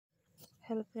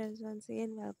Hello friends, once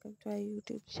again welcome to our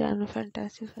YouTube channel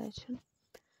Fantasy Fashion.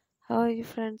 How are you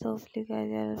friends? Hopefully guys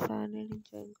you are fine and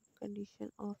enjoying good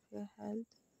condition of your health.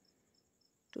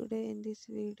 Today in this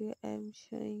video I am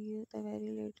showing you the very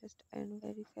latest and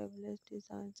very fabulous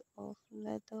designs of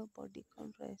leather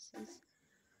bodycon dresses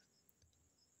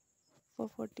for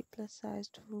 40 plus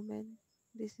sized women.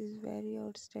 This is very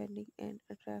outstanding and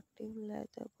attractive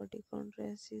leather bodycon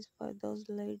dresses for those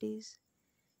ladies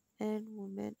and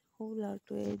women who love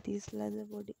to wear these leather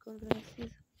bodycon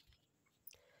dresses.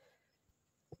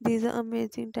 These are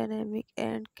amazing, dynamic,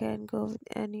 and can go with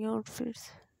any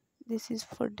outfits. This is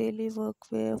for daily work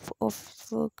wear, for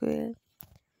office work wear,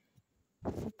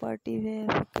 for party wear,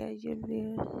 for casual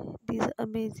wear. These are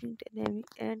amazing, dynamic,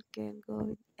 and can go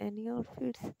with any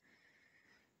outfits.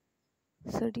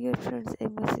 So, dear friends, I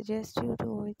must suggest you to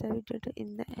watch the video to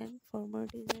in the end for more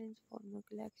designs, for more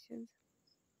collections.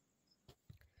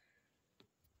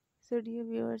 So, dear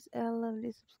viewers and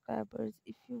lovely subscribers,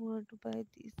 if you want to buy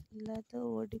these leather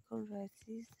bodycon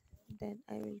dresses, then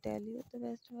I will tell you the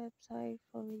best website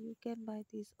for where you can buy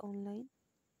these online.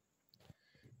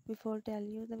 Before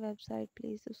telling you the website,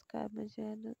 please subscribe my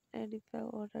channel, and if you have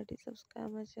already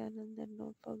subscribed my channel, then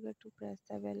don't forget to press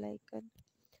the bell icon.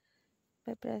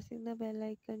 By pressing the bell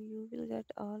icon, you will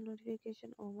get all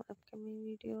notification on my upcoming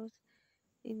videos.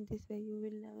 In this way, you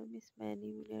will never miss many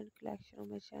million collection on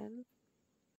my channel.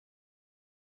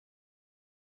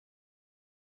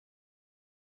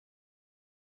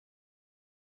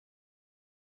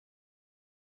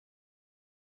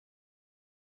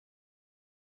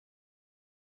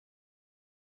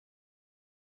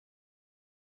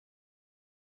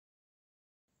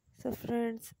 So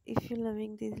friends, if you're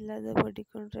loving these leather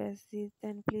bodycon dresses,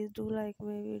 then please do like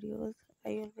my videos. I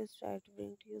always try to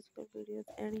bring to useful videos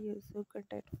and useful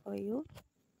content for you.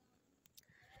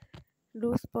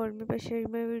 Do support me by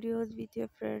sharing my videos with your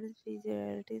friends, with your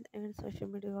relatives and social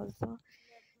media also.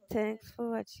 Thanks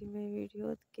for watching my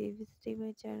videos. Keep visiting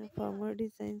my channel for more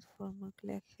designs, for more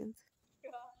collections.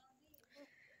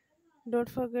 Don't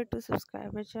forget to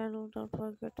subscribe my channel. Don't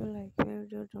forget to like my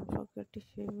video. Don't forget to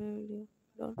share my video.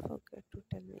 Don't forget to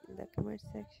tell me in the comment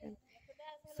section.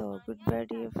 So goodbye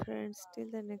dear friends, till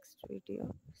the next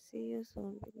video. See you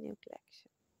soon with new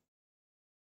collection.